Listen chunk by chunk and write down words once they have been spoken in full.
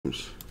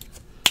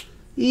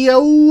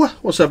Yo,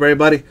 what's up,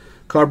 everybody?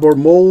 Cardboard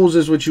Moles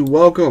is what you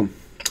welcome.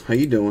 How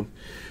you doing?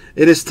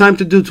 It is time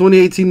to do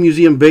 2018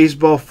 Museum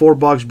Baseball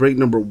 4-box break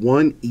number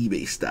 1,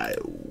 eBay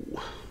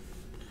style.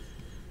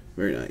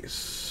 Very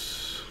nice.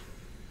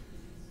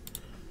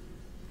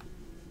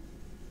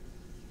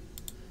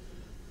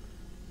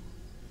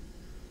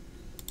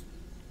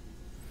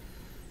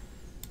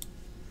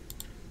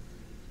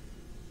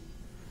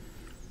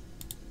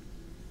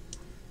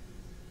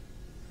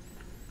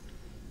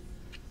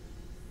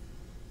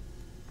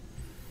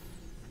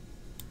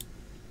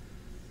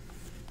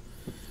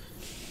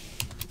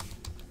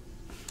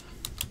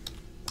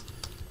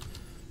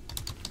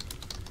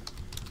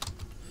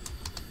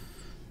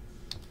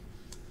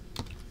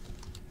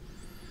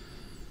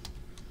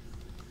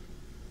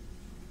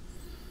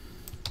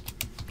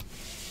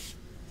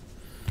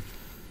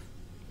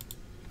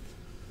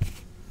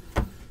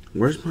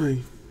 Where's my...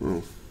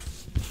 Oh.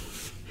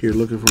 Here,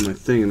 looking for my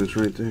thing, and it's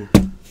right there.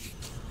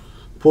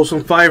 Pull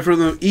some fire for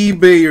the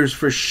eBayers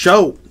for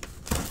show.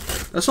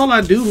 That's all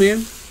I do,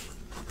 man.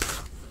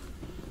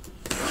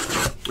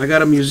 I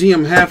got a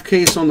museum half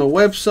case on the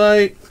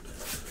website.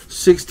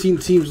 16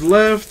 teams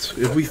left.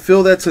 If we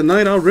fill that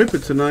tonight, I'll rip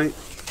it tonight.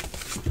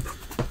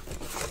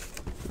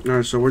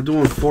 Alright, so we're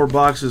doing 4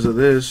 boxes of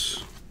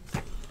this.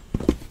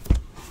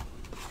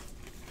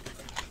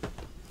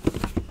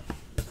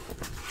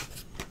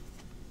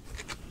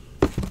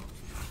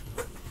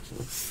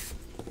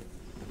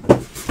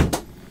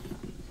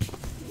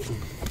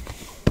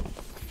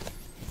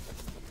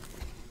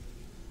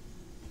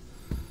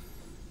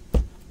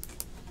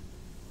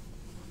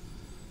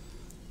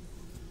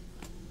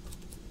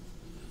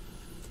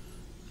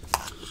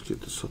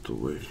 Get this out the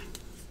way.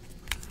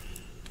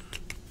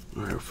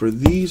 Alright, for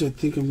these I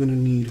think I'm gonna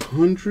need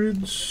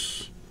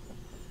hundreds.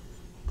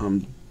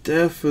 I'm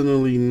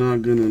definitely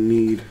not gonna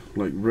need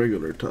like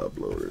regular top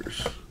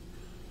loaders,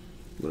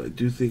 but I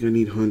do think I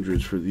need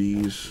hundreds for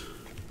these.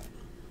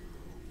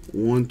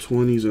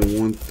 120s and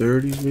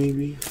 130s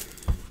maybe.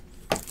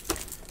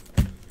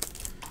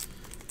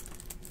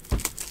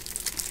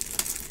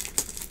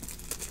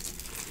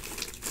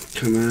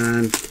 Come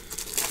on.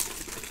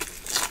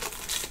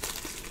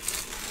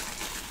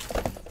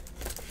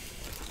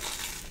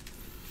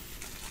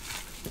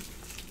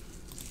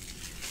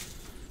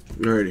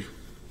 Alrighty.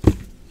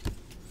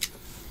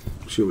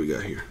 Let's see what we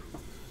got here.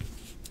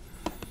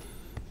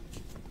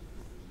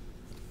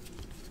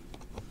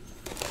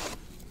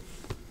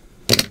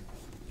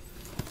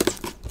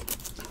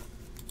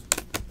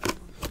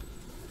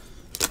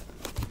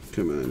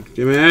 Come on.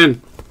 Come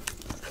on.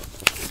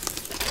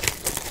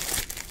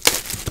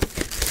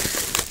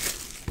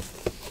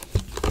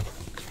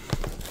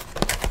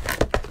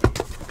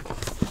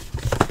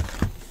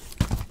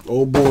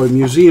 Oh boy,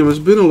 museum. It's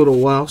been a little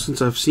while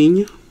since I've seen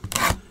you.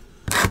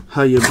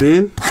 How you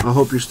been? I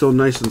hope you're still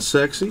nice and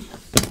sexy.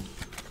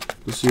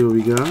 Let's see what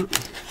we got.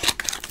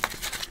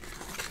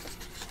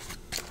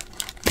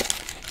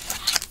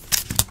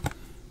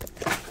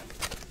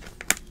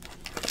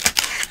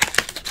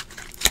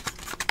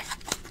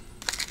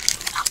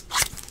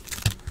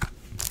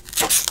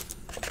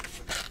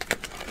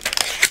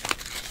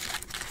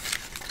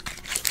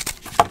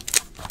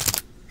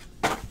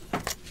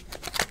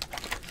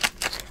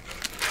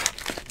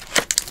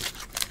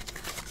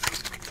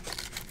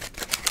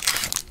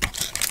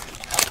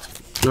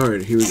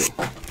 Alright, here we go.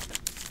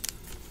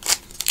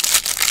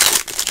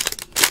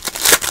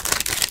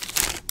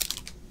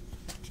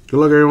 Good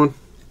luck, everyone.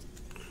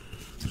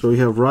 So we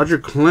have Roger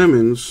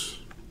Clemens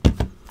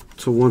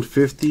to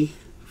 150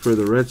 for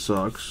the Red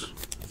Sox.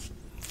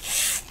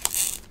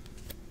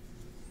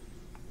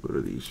 What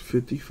are these,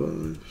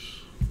 55s?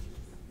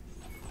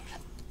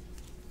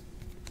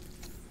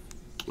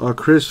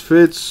 Chris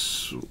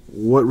Fitz,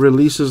 what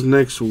releases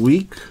next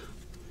week?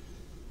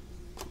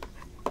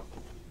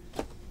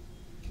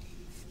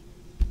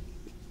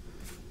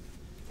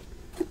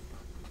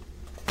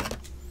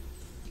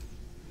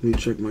 Let me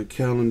check my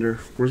calendar.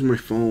 Where's my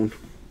phone?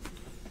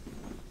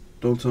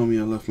 Don't tell me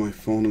I left my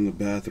phone in the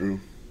bathroom.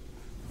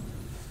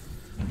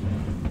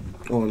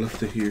 Oh, I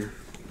left it here.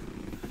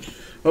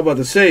 I'm about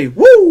to say,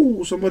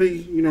 woo! Somebody,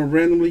 you know,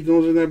 randomly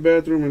goes in that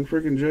bathroom and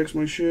freaking jacks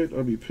my shit.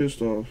 I'll be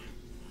pissed off.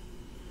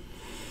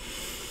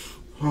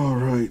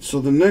 Alright,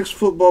 so the next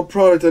football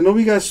product. I know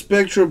we got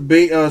Spectra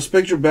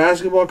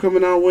Basketball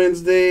coming out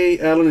Wednesday.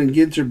 Allen and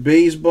Ginter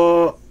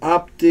Baseball.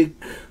 Optic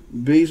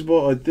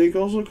Baseball, I think,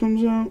 also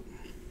comes out.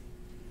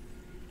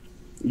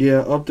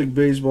 Yeah, Optic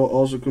Baseball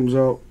also comes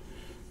out.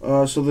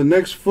 So the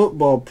next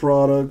football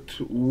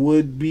product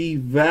would be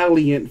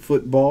Valiant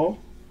Football,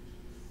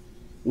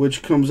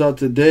 which comes out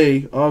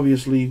today.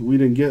 Obviously, we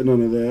didn't get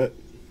none of that.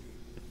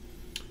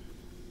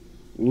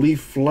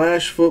 Leaf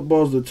Flash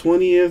Football is the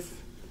 20th.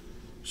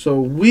 So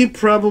we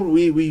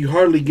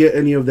hardly get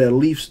any of that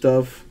Leaf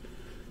stuff.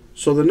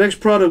 So the next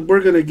product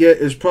we're going to get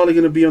is probably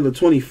going to be on the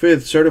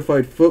 25th,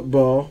 Certified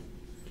Football.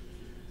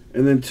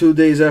 And then 2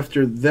 days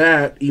after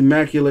that,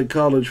 Immaculate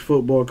College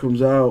Football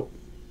comes out.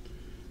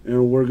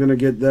 And we're going to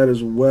get that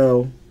as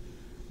well.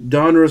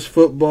 Donruss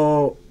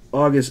Football,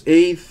 August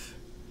 8th.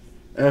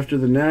 After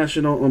the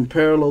National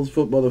Unparalleled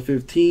Football the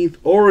 15th,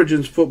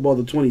 Origins Football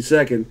the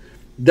 22nd.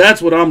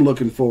 That's what I'm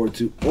looking forward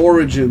to.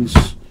 Origins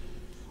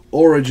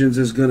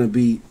is going to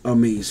be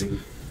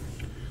amazing.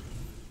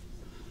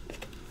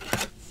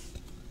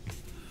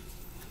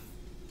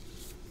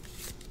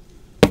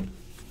 All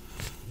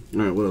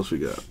right, what else we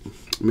got?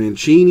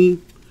 Mancini,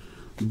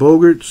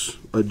 Bogarts,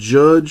 a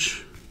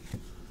Judge.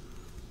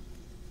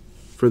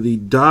 For the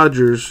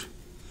Dodgers,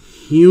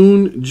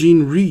 Hyun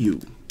Jin Ryu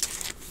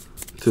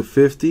to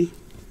 50.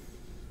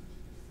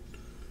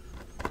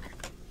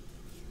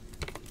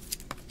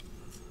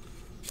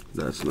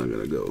 That's not going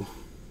to go.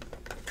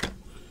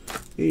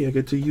 Hey, I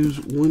get to use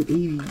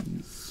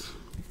 180s.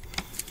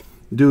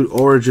 Dude,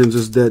 Origins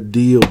is that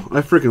deal.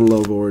 I freaking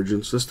love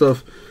Origins. This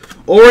stuff.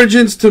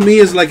 Origins to me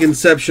is like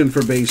Inception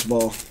for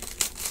baseball.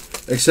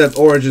 Except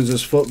Origins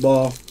is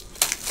football.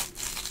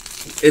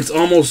 It's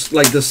almost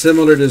like the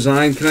similar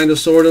design, kind of,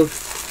 sort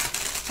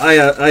of.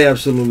 I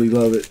absolutely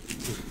love it.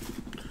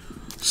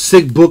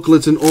 Sick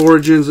booklets and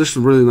Origins. There's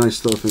some really nice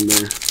stuff in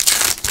there.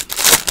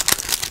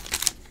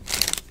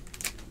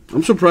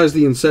 I'm surprised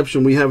the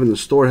Inception we have in the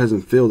store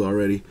hasn't filled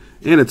already.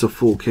 And it's a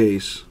full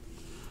case.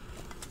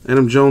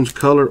 Adam Jones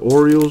color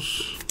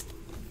Orioles.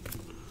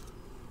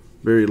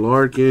 Barry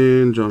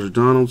Larkin, Josh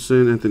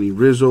Donaldson, Anthony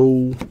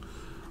Rizzo.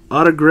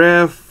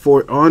 Autograph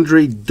for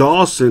Andre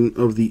Dawson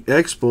of the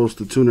Expos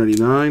to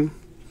 299.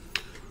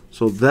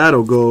 So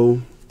that'll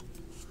go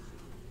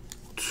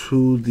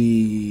to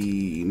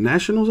the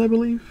Nationals, I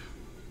believe.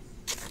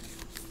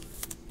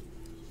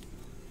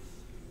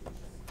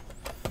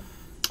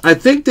 I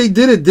think they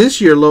did it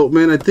this year, Lope,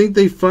 man. I think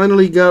they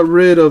finally got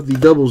rid of the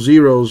double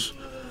zeros,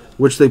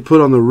 which they put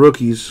on the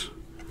rookies.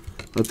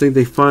 I think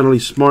they finally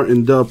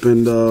smartened up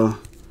and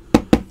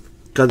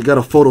got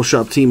a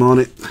Photoshop team on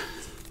it.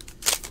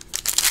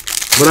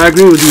 But I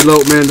agree with you,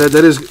 Lope, man.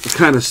 That is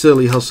kind of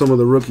silly how some of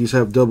the rookies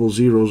have double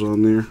zeros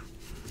on there.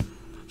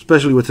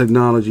 Especially with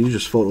technology. You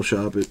just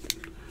Photoshop it.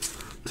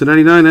 To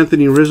 99,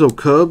 Anthony Rizzo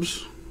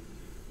Cubs.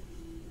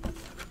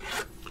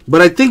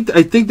 But I think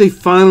they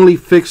finally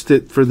fixed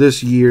it for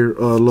this year,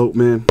 Lope,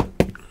 man.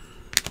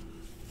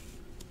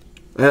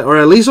 Or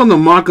at least on the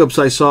mock-ups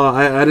I saw,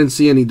 I didn't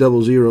see any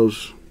double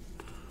zeros.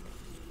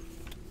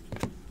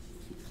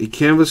 A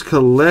canvas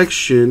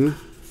collection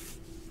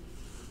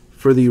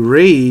for the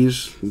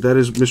Rays, that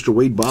is Mr.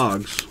 Wade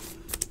Boggs.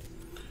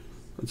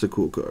 That's a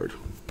cool card.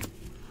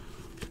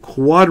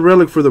 Quad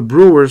relic for the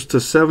Brewers to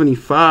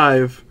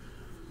 75.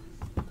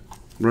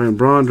 Ryan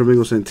Braun,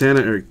 Domingo Santana,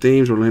 Eric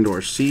Thames, Orlando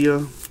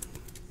Arcia.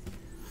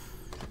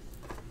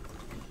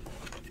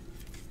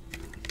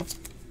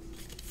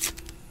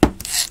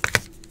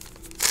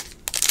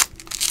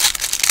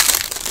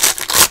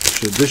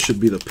 So this should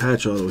be the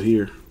patch auto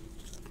here.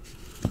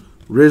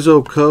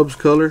 Rizzo Cubs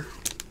color.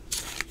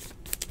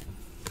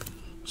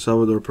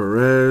 Salvador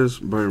Perez,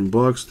 Byron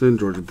Buxton,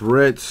 George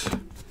Brett.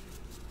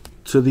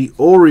 To the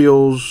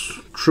Orioles,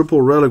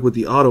 triple relic with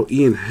the auto,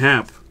 Ian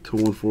Happ to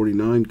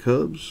 149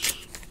 Cubs.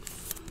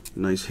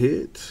 Nice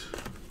hit.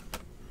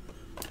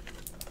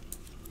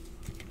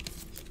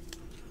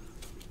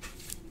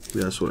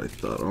 Yeah, that's what I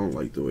thought. I don't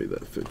like the way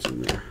that fits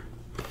in there.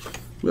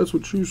 That's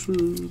what you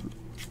said.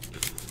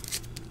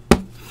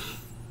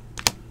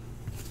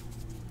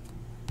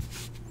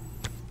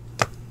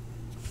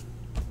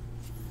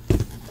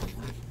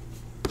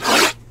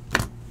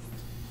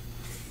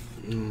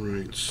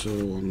 Alright, so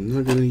I'm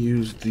not going to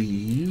use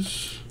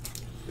these.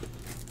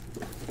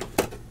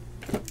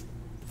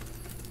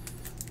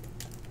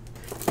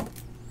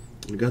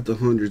 I got the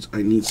hundreds.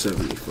 I need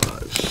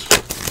 75s.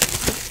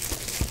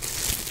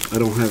 I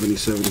don't have any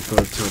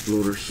 75 top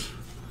loaders.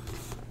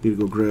 Need to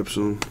go grab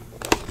some.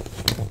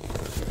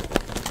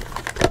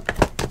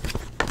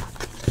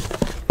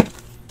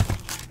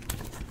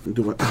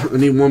 I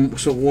need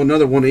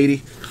another 180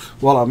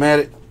 while I'm at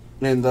it,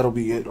 and that'll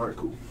be it. All right,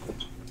 cool.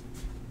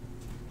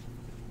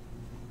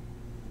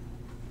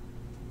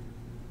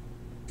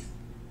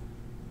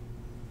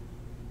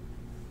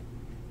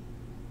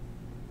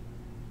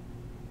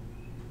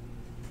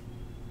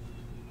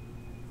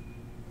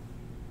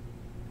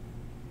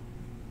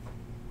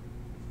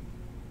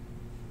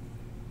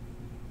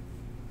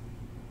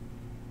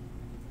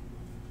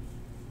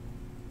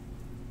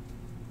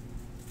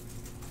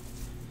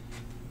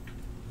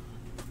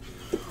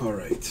 All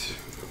right.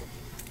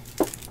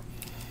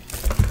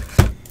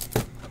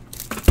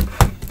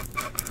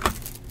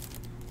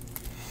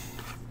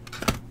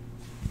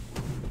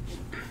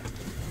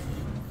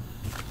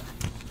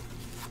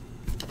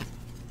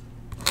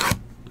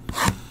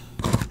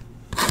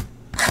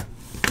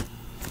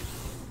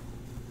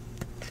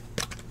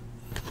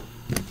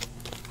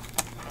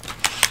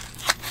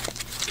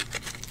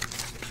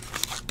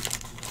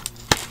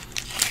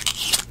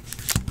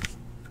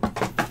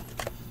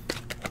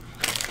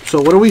 So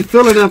what are we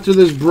filling after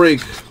this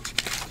break?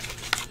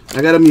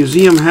 I got a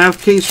museum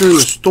half caser in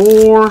the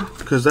store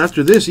because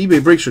after this,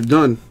 eBay breaks are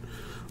done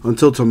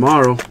until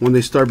tomorrow when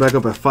they start back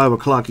up at 5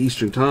 o'clock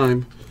Eastern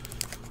time.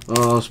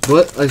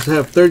 But I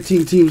have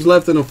 13 teams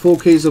left and a full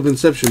case of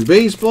Inception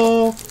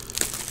Baseball.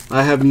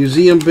 I have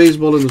museum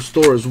baseball in the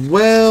store as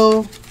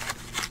well.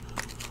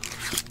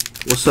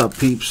 What's up,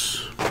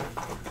 peeps?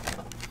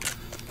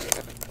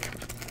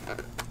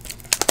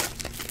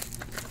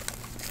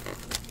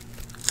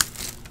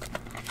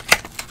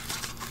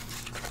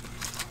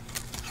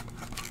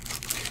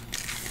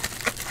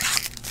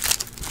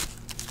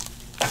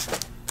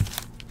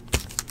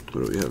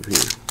 What do we have here?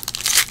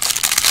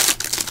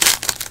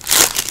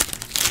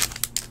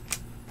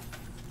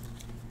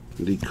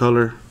 The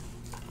color.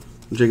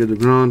 Jacob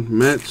DeGrom,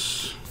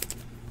 Mets.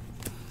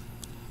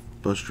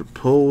 Buster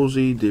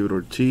Posey, David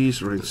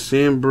Ortiz, Ryan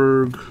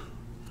Sandberg.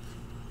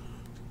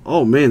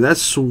 Oh man,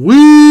 that's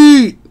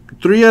sweet!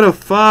 3 out of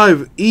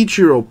 5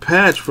 Ichiro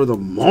patch for the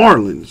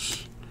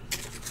Marlins.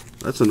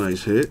 That's a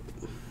nice hit.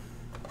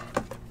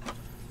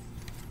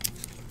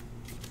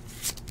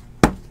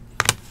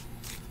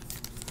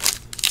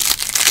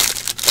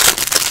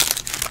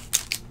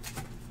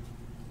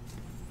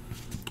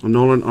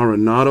 Nolan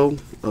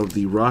Arenado of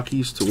the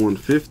Rockies to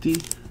 150.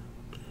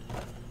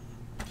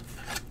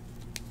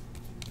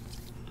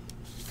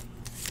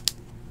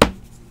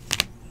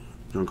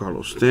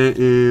 Giancarlo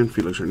Stanton,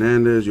 Felix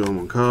Hernandez, Yohan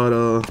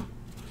Moncada.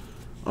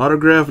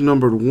 Autograph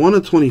numbered 1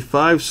 of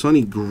 25,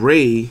 Sonny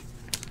Gray,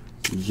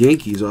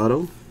 Yankees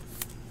auto.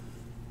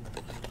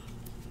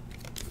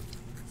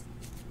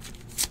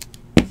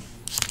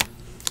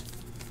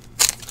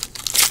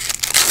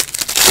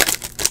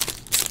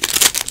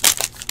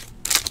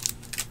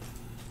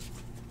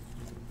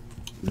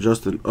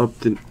 Justin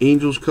Upton,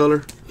 Angels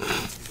color.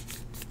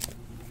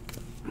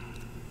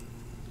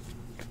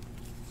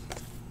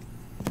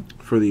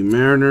 For the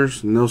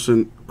Mariners,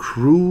 Nelson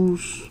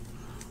Cruz,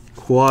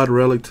 quad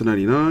relic to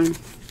 99.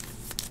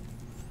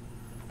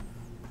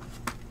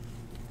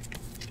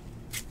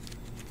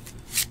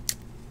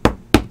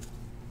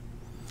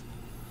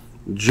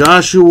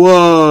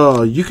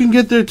 Joshua, you can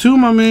get there too,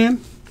 my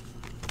man.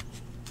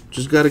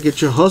 Just got to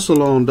get your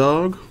hustle on,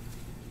 dog.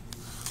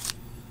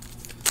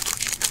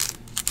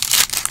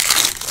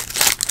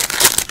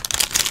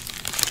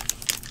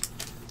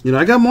 You know,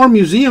 I got more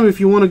museum if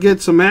you want to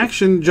get some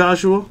action,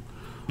 Joshua.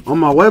 On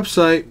my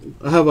website,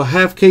 I have a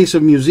half case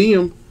of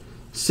museum.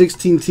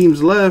 16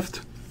 teams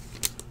left.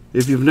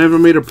 If you've never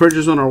made a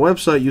purchase on our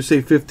website, you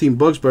save 15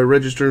 bucks by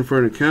registering for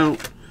an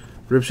account.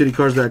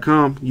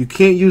 RipCityCards.com. You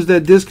can't use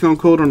that discount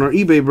code on our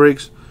eBay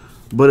breaks,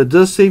 but it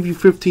does save you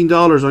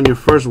 $15 on your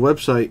first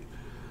website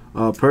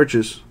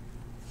purchase.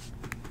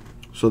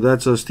 So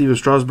that's Steven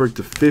Strasburg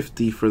to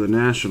 50 for the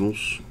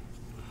Nationals.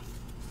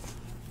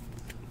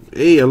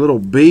 Hey, a little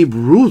Babe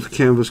Ruth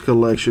canvas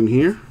collection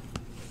here.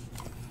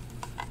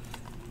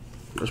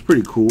 That's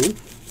pretty cool.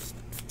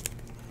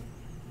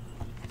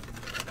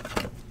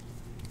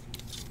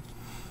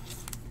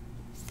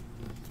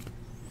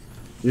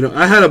 You know,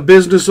 I had a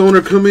business owner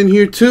come in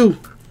here too,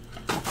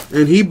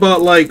 and he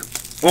bought like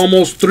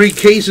almost 3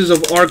 cases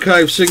of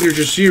Archive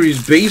Signature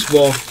Series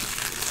baseball.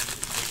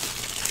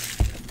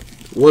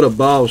 What a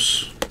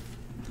boss.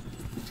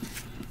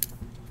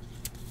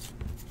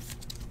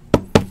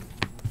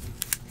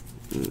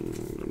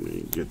 Let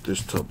me get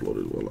this top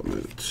loaded while I'm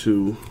at it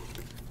too.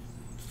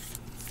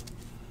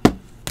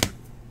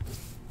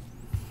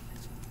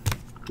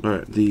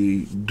 Alright,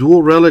 the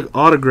dual relic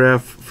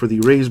autograph for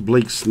the Rays,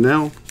 Blake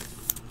Snell,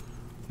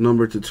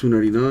 number to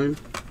 299.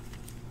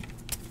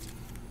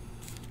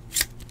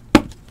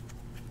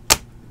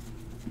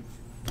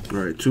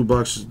 Alright, 2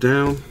 boxes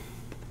down.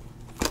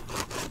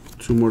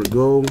 2 more to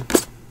go.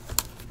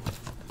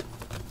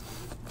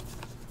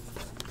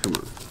 Come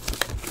on.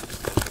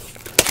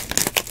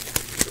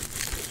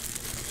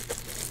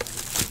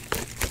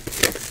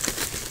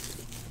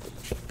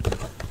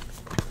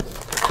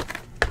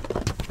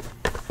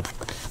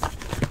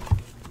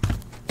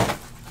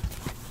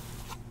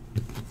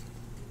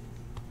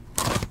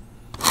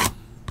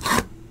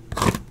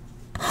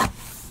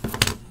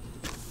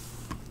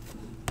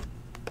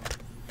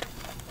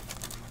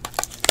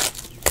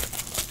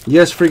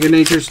 Yes, Freakin'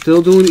 Nature,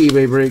 still doing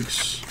eBay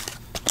breaks.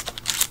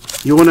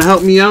 You want to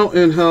help me out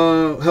and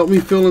help me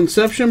fill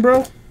Inception,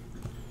 bro?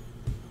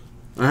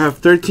 I have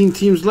 13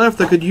 teams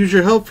left. I could use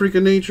your help,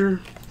 Freakin'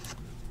 Nature.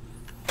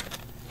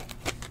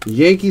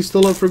 Yankees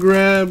still up for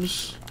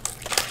grabs.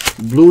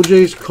 Blue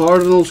Jays,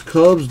 Cardinals,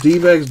 Cubs,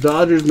 D-backs,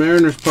 Dodgers,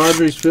 Mariners,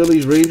 Padres,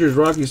 Phillies, Rangers,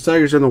 Rockies,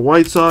 Tigers, and the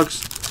White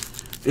Sox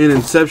in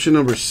Inception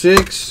number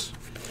 6.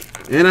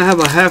 And I have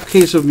a half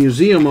case of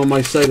Museum on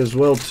my site as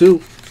well,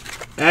 too.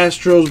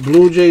 Astros,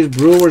 Blue Jays,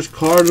 Brewers,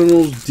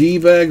 Cardinals,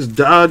 D-backs,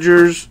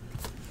 Dodgers,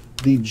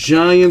 the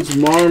Giants,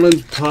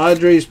 Marlins,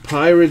 Padres,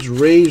 Pirates,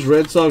 Rays,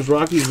 Red Sox,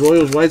 Rockies,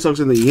 Royals, White Sox,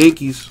 and the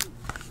Yankees.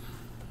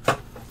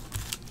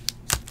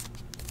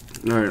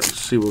 Alright, let's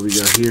see what we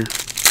got here.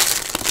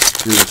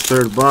 In the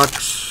third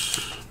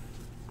box,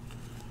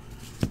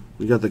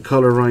 we got the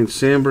color Ryan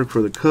Sandberg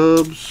for the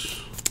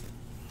Cubs.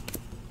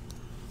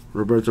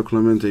 Roberto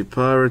Clemente,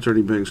 Pirates.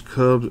 Ernie Banks,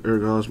 Cubs.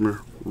 Eric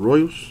Hosmer,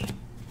 Royals.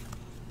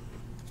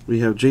 We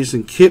have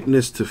Jason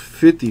Kipnis to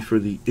 50 for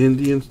the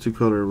Indians,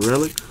 2-color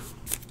relic.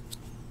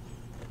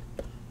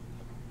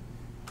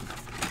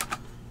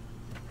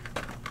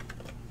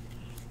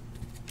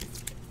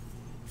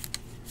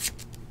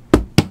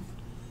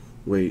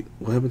 Wait,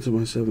 what happened to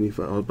my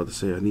 75? I was about to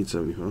say I need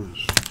 75.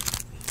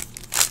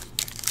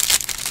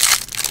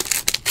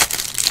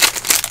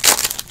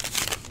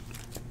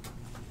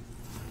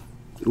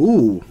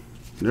 Ooh,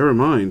 never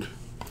mind.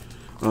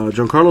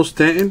 Giancarlo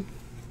Stanton,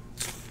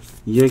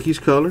 Yankees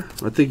color.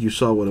 I think you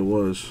saw what it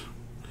was.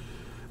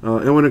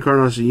 Edwin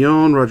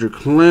Encarnacion, Roger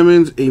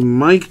Clemens, a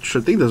Mike.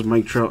 I think that's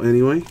Mike Trout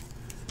anyway.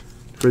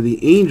 For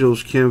the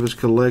Angels canvas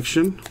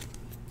collection,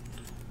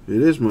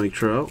 it is Mike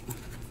Trout.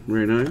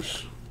 Very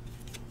nice.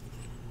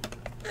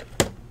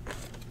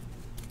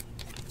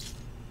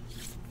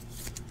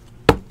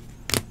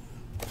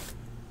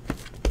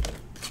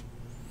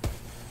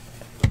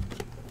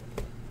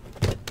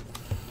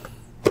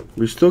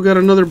 We still got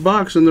another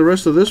box and the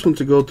rest of this one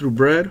to go through,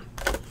 Brad.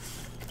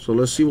 So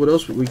let's see what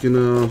else we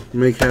can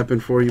make happen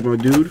for you, my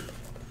dude.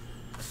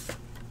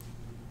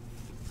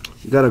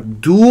 You got a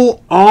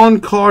dual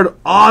on-card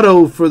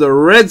auto for the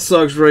Red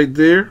Sox right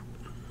there.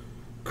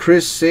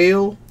 Chris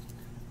Sale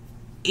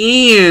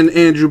and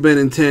Andrew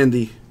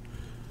Benintendi.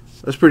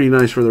 That's pretty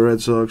nice for the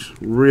Red Sox.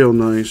 Real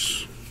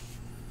nice.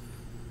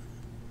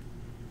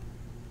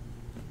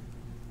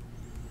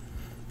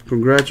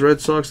 Congrats,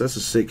 Red Sox. That's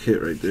a sick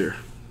hit right there.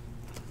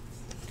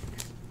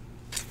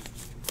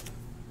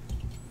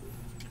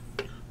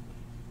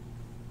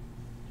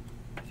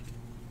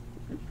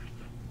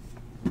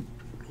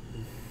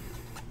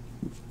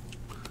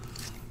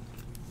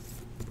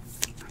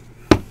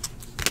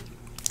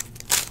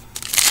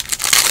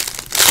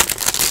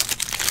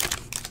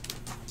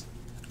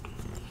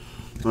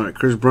 All right,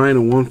 Chris Bryant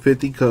and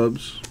 150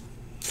 Cubs.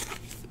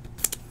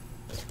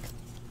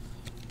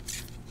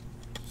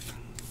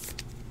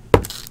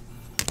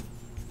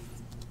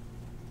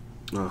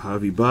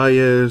 Javi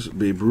Baez,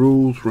 Babe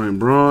Ruth, Ryan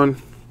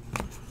Braun.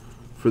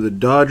 For the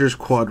Dodgers,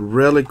 quad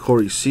relic,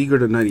 Corey Seager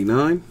to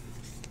 99.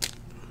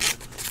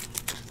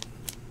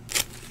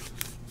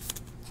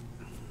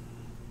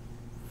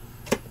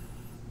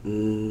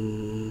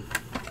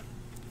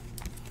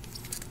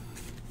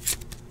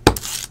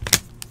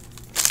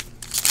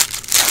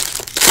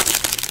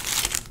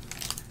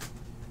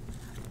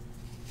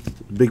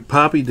 Big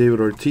Papi, David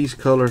Ortiz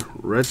color,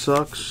 Red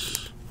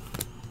Sox.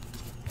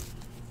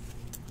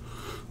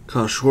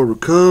 Kyle Schwarber,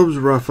 Cubs.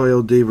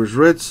 Rafael Devers,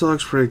 Red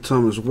Sox. Frank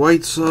Thomas,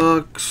 White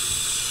Sox.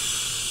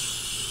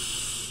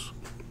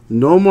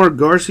 Nomar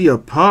Garcia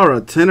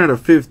Parra, 10 out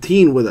of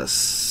 15 with a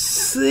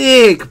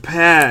sick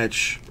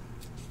patch.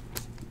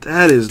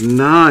 That is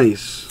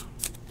nice.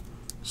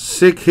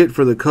 Sick hit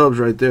for the Cubs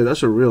right there.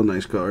 That's a real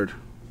nice card.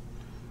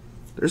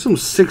 There's some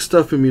sick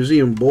stuff in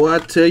museum, boy. I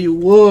tell you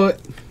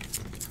what.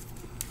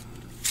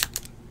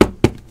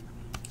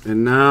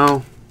 And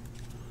now,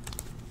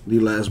 the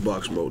last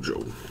box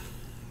mojo.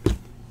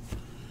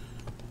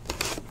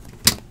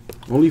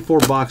 Only 4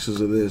 boxes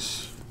of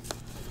this.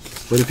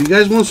 But if you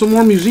guys want some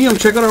more museum,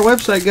 check out our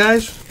website,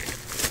 guys.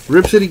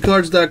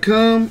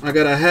 RipCityCards.com. I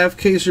got a half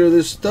caser of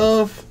this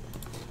stuff.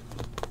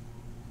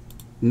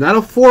 Not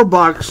a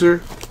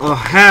 4-boxer, a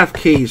half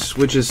case,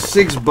 which is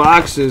 6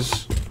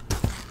 boxes.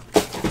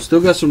 Still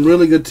got some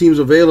really good teams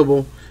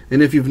available.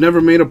 And if you've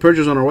never made a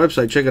purchase on our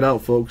website, check it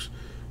out, folks.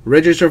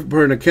 Register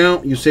for an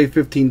account, you save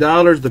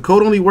 $15. The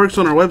code only works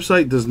on our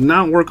website, does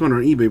not work on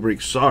our eBay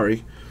break.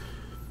 Sorry.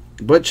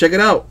 But check it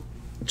out.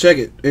 Check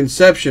it.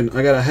 Inception.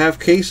 I got a half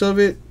case of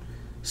it.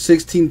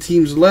 16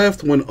 teams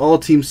left. When all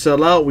teams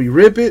sell out, we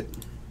rip it.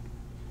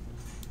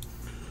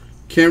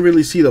 Can't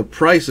really see the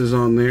prices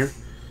on there.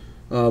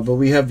 But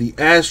we have the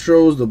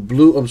Astros,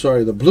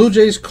 the Blue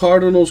Jays,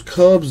 Cardinals,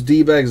 Cubs,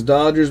 D-backs,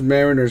 Dodgers,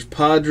 Mariners,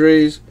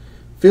 Padres,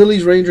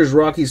 Phillies, Rangers,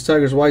 Rockies,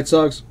 Tigers, White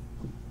Sox,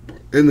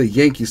 and the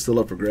Yankees still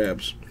up for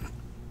grabs.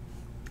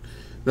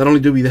 Not only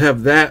do we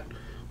have that,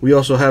 we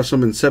also have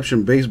some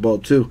Inception baseball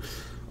too.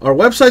 Our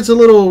website's a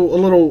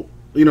little,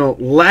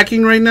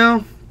 lacking right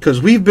now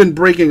because we've been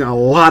breaking a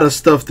lot of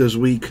stuff this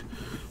week,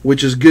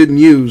 which is good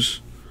news.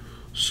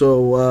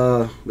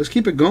 So let's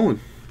keep it going.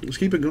 Let's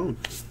keep it going.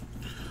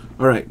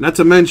 All right. Not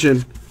to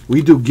mention,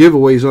 we do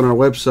giveaways on our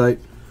website,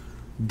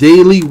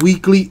 daily,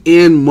 weekly,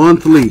 and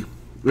monthly.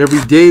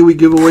 Every day we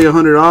give away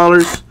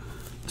 $100.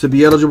 To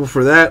be eligible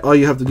for that, all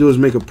you have to do is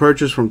make a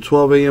purchase from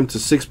 12 a.m. to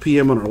 6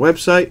 p.m. on our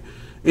website,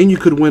 and you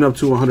could win up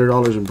to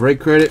 $100 in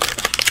break credit.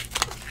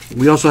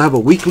 We also have a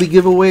weekly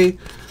giveaway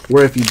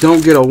where if you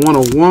don't get a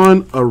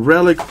 101, a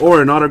relic,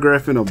 or an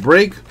autograph in a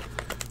break,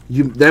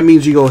 that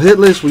means you go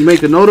hitless. We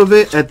make a note of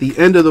it. At the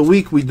end of the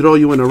week, we throw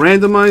you in a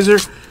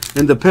randomizer,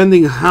 and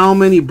depending how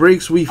many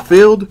breaks we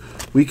filled,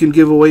 we can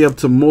give away up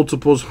to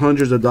multiples,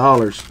 hundreds of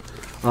dollars.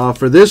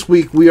 For this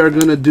week, we are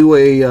going to do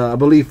I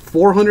believe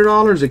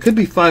 $400. It could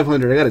be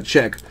 $500. I got to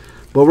check.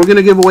 But we're going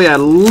to give away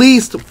at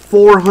least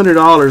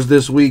 $400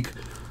 this week.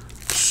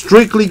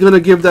 Strictly going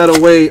to give that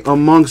away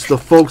amongst the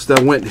folks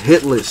that went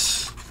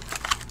hitless.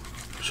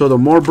 So the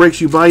more breaks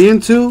you buy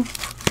into,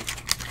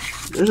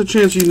 there's a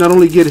chance you not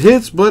only get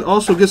hits, but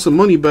also get some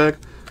money back.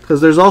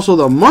 Because there's also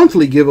the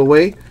monthly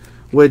giveaway,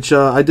 which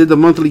I did the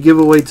monthly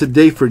giveaway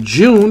today for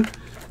June.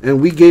 And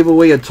we gave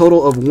away a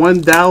total of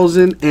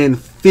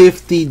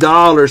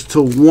 $1,050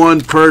 to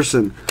one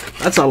person.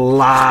 That's a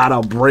lot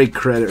of break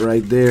credit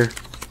right there.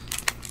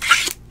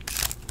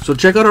 So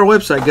check out our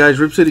website, guys,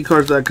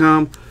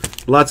 ripcitycards.com.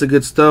 Lots of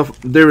good stuff.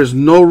 There is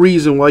no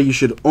reason why you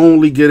should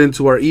only get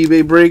into our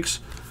eBay breaks.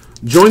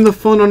 Join the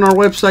fun on our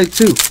website,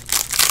 too.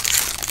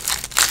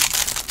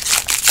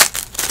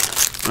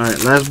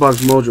 Alright, last box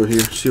mojo here.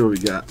 See what we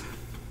got.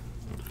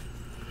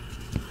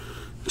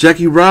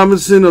 Jackie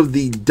Robinson of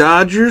the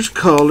Dodgers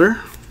color.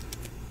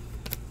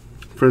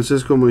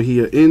 Francisco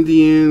Mejia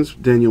Indians.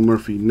 Daniel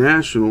Murphy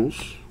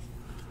Nationals.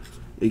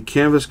 A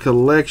canvas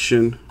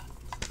collection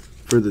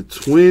for the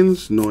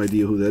Twins. No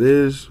idea who that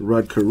is.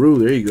 Rod Carew.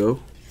 There you go.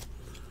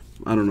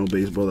 I don't know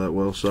baseball that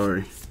well.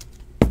 Sorry.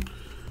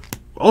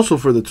 Also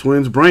for the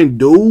Twins, Brian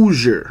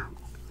Dozier.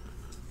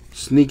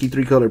 Sneaky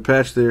 3-color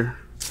patch there.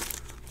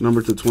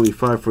 Number to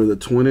 25 for the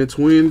Twins.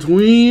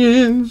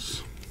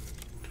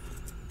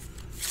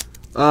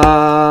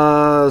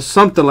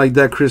 Something like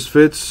that, Chris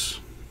Fitz.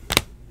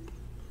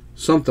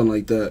 Something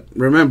like that.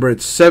 Remember,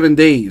 it's 7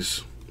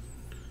 days.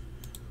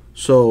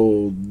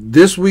 So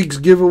this week's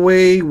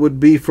giveaway would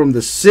be from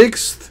the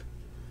 6th.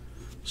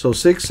 So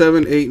 6,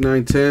 7, 8,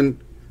 9, 10,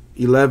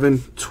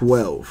 11,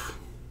 12.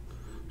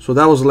 So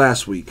that was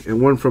last week. And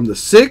one from the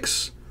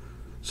 6th.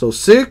 So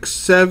 6,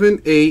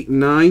 7, 8,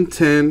 9,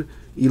 10,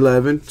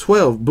 11,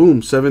 12.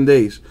 Boom, 7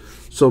 days.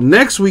 So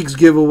next week's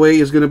giveaway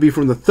is going to be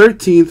from the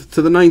 13th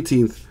to the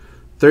 19th.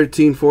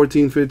 13,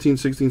 14, 15,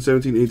 16,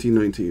 17, 18,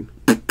 19.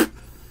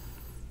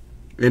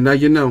 And now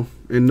you know.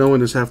 And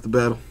knowing is half the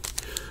battle.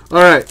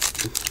 Alright.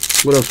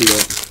 What else we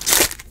got?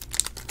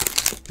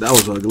 That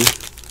was ugly.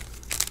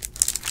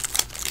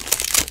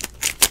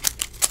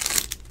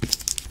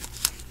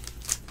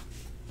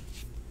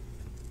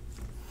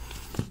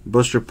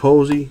 Buster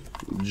Posey,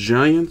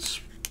 Giants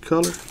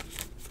color.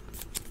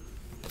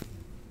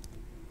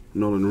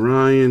 Nolan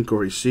Ryan,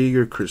 Corey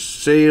Seager, Chris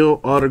Sale,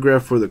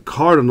 autograph for the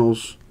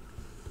Cardinals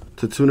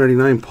to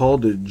 299, Paul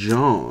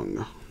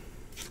DeJong.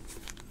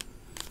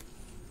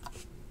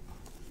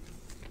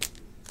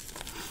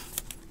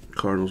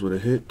 Cardinals with a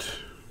hit.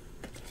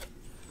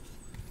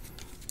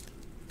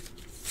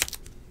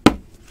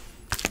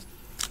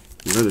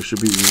 Yeah, there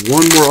should be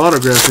one more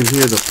autograph in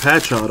here, the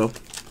patch auto.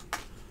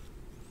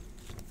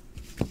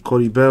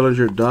 Cody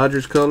Bellinger,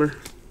 Dodgers color.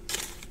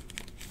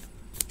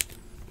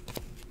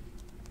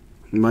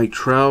 Mike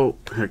Trout,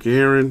 Heck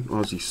Aaron,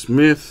 Ozzie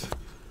Smith.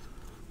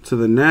 To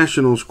the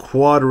Nationals,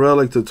 quad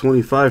relic to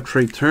 25,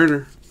 Trey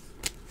Turner.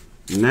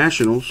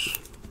 Nationals.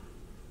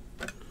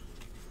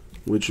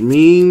 Which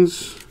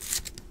means,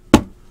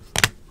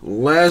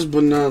 last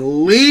but not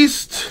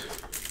least,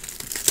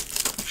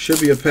 should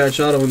be a patch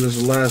auto in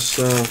this last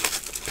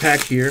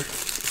pack here.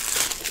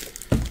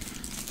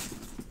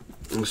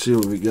 Let's see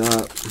what we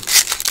got.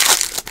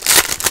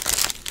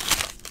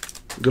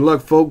 Good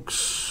luck,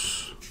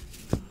 folks.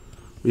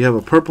 We have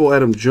a purple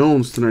Adam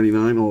Jones to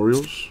 99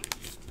 Orioles.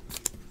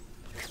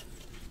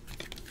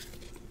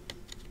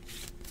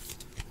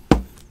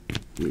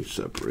 Let me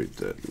separate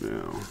that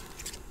now.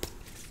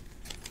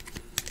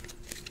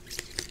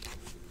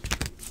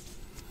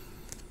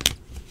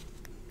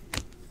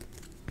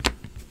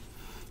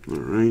 All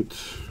right.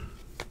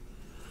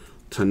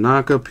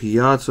 Tanaka,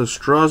 Piazza,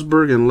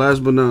 Strasburg, and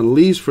last but not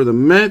least for the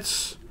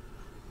Mets,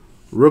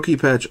 rookie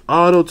patch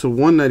auto to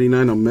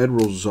 199 Ahmed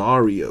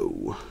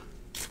Rosario.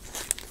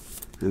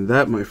 And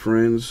that, my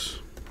friends,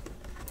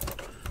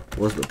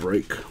 was the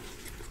break.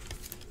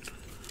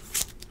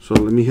 So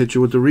let me hit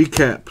you with the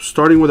recap.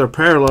 Starting with our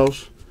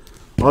parallels,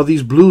 all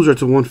these blues are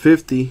to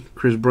 150.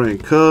 Chris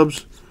Bryant,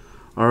 Cubs.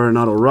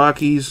 Arenado,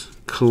 Rockies.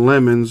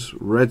 Clemens,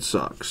 Red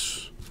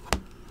Sox.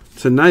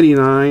 To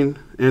 99,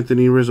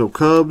 Anthony Rizzo,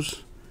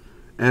 Cubs.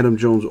 Adam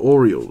Jones,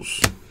 Orioles.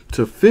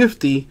 To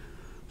 50,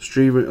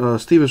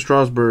 Steven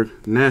Strasburg,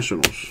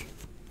 Nationals.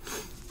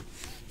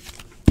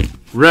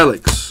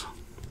 Relics.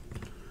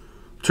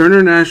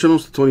 Turner,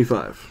 Nationals to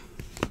 25.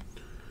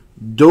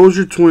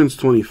 Dozier, Twins,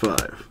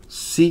 25.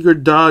 Seager,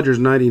 Dodgers,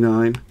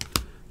 99.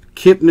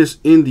 Kipnis,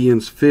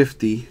 Indians,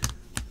 50.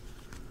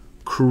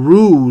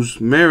 Cruz,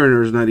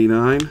 Mariners,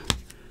 99.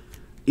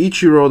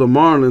 Ichiro, the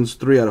Marlins,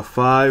 3 out of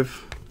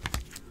 5.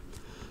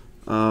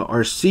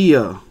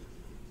 Arcia,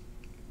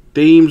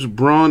 Thames,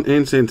 Braun,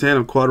 and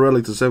Santana, quad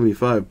relic to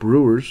 75,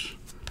 Brewers.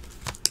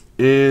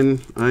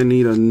 And I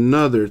need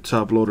another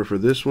top loader for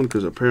this one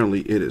because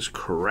apparently it is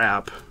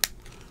crap.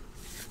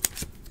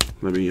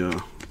 Let me,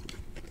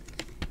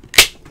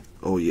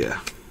 oh yeah.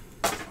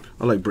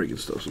 I like breaking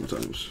stuff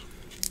sometimes.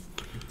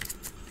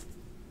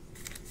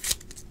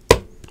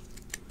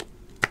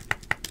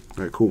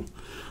 Alright, cool.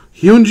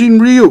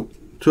 Hyunjin Ryu,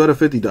 2 out of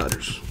 50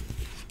 Dodgers.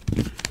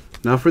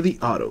 Now for the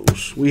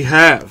autos. We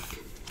have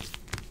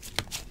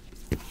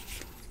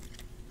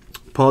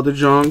Paul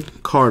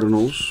DeJong,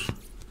 Cardinals.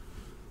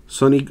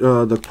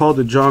 The Paul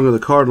DeJong of the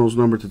Cardinals,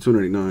 number to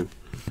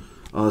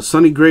 299.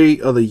 Sonny Gray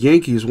of the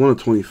Yankees, 1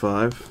 of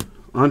 25.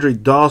 Andre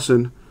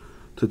Dawson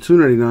to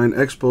 299.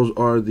 Expos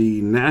are the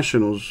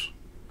Nationals,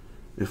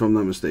 if I'm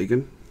not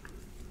mistaken.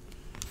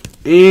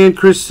 And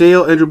Chris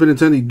Sale, Andrew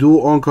Benintendi,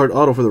 dual on-card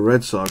auto for the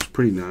Red Sox.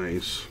 Pretty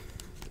nice.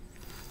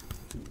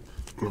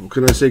 What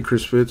can I say,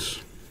 Chris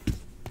Fitz?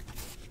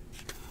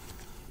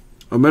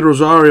 Ahmed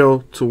Rosario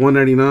to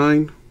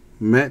 199,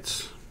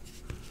 Mets.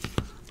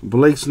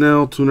 Blake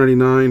Snell,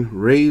 299,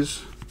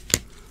 Rays.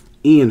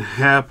 Ian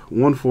Happ,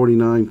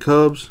 149,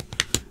 Cubs.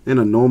 And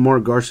a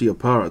Nomar Garcia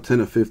Parra,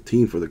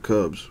 10/15 for the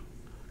Cubs.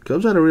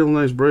 Cubs had a real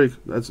nice break.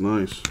 That's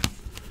nice.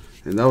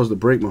 And that was the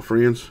break, my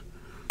friends.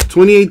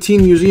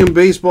 2018 Museum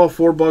Baseball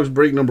 4-box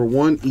break number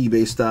 1,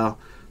 eBay style.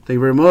 Thank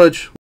you very much.